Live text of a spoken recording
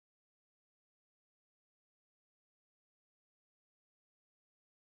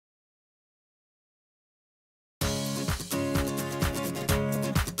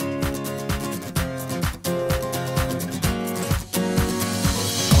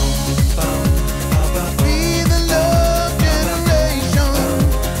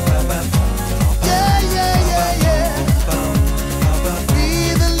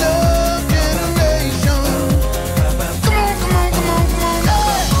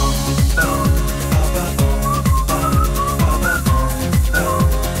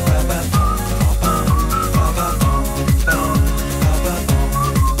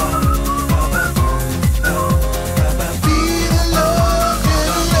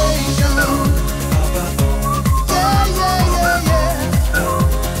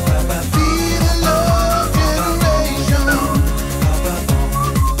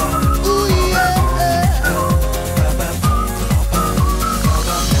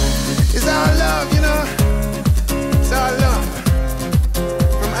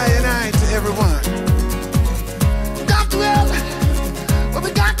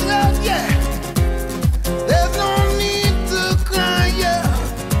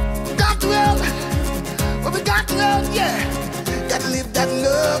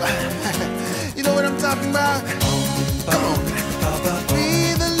talking about. Come on. We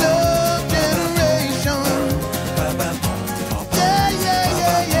the love generation. Yeah, yeah,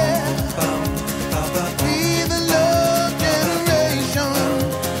 yeah, yeah. We the love generation.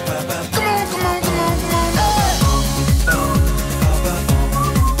 Come on, come on, come on, come on.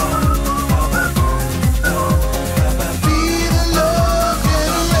 We the love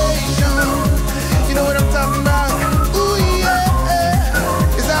generation. You know what I'm talking about? Ooh,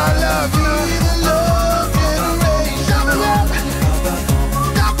 yeah. It's our love. We the love generation.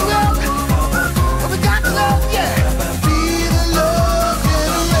 Got to love. But we got to love, yeah. We the love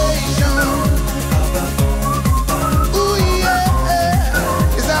generation. Ooh,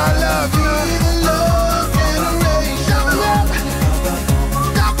 yeah. It's our love. We the love generation.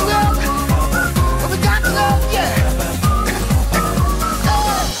 Got to love. But we got to love, yeah.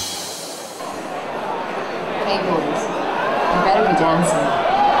 Hey boys, you better be dancing,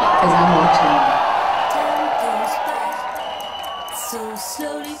 because I'm watching you. Time goes by so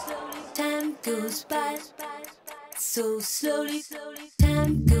slowly. Time goes by so slowly.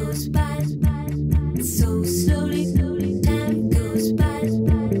 Time goes by